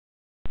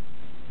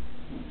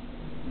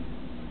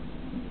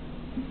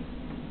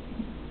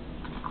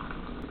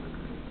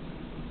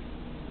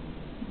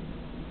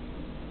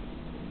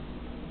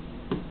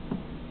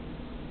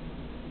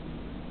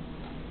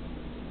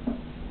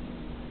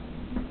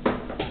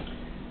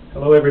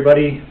Hello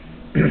everybody.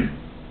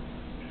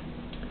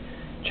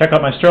 Check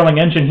out my Stirling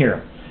engine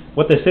here.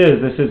 What this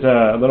is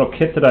a little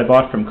kit that I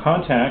bought from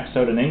Kontax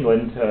out in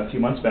England a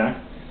few months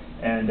back,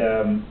 and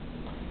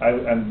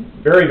I'm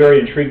very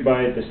intrigued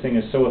by it. This thing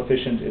is so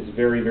efficient, it's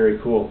very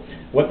cool.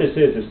 What this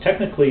is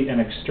technically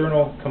an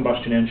external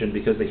combustion engine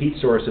because the heat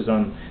source is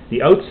on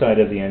the outside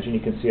of the engine.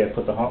 You can see I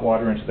put the hot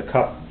water into the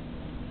cup,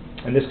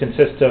 and this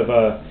consists of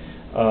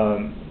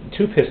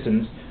two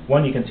pistons.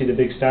 One, you can see the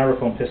big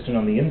styrofoam piston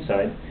on the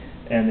inside,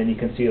 and then you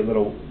can see a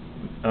little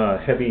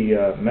heavy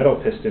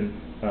metal piston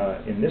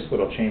in this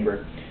little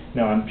chamber.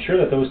 Now I'm sure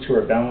that those two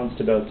are balanced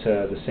about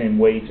the same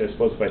weight. I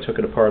suppose if I took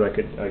it apart I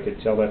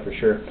could tell that for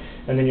sure.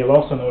 And then you'll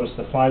also notice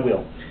the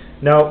flywheel.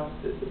 Now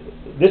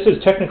this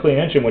is technically an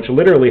engine which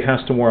literally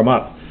has to warm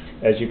up.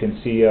 As you can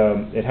see,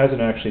 it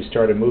hasn't actually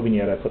started moving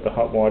yet. I put the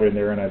hot water in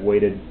there and I've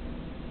waited,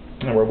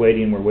 and we're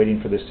waiting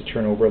for this to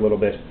turn over a little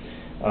bit.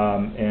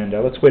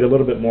 Let's wait a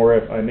little bit more.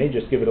 I may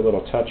just give it a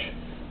little touch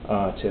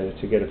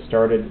to get it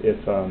started if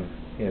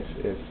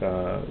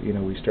you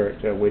know, we start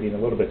waiting a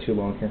little bit too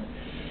long here.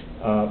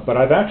 But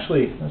I've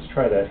actually, let's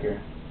try that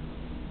here.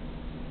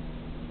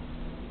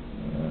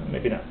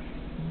 Maybe not.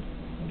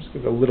 I'll just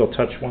give it a little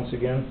touch once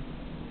again.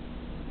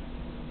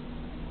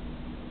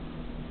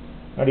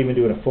 Not even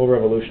doing a full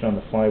revolution on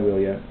the flywheel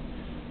yet.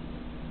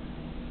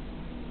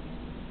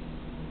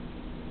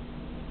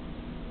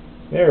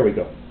 There we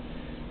go.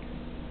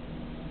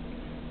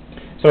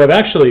 So I've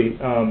actually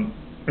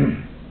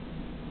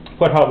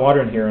put hot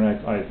water in here, and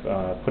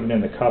I've put it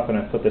in the cup, and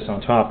I put this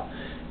on top,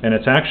 and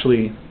it's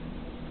actually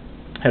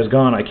has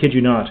gone, I kid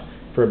you not,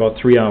 for about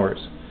 3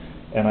 hours.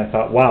 And I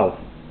thought, wow,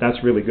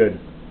 that's really good.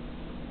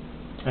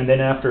 And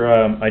then after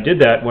I did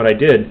that, what I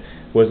did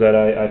was that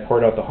I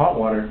poured out the hot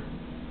water,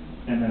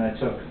 and then I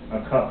took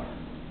a cup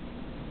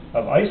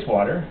of ice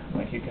water,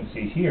 like you can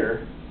see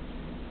here.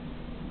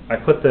 I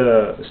put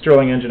the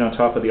Stirling engine on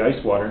top of the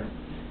ice water,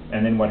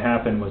 and then what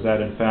happened was that,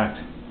 in fact,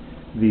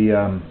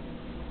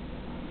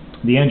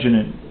 the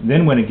engine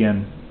then went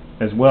again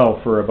as well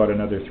for about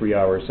another 3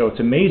 hours. So it's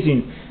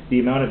amazing the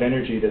amount of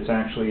energy that's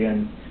actually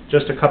in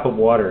just a cup of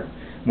water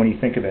when you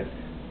think of it.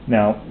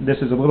 Now, this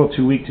is a little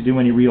too weak to do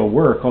any real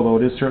work, although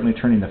it is certainly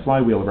turning the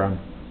flywheel around.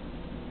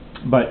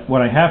 But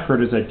what I have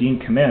heard is that Dean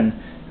Kamen,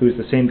 who's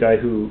the same guy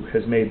who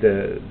has made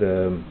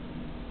the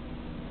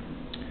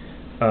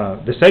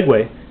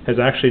Segway,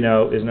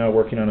 is now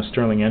working on a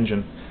Stirling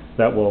engine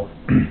that will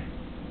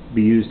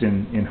be used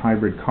in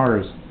hybrid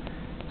cars.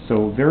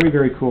 So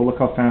very cool. Look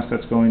how fast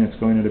that's going. It's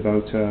going at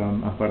about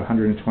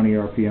 120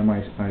 RPM,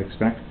 I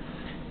expect.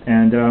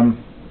 And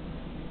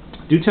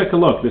do take a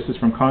look. This is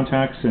from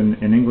Kontax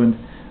in England.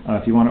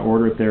 If you want to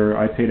order it there,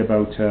 I paid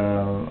about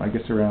I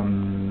guess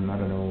around, I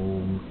don't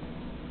know,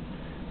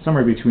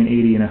 somewhere between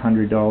 $80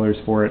 and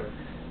 $100 for it.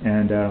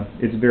 And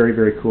it's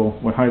very cool.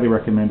 Would highly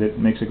recommend it.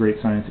 Makes a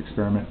great science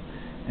experiment.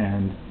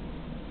 And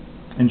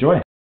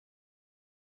enjoy.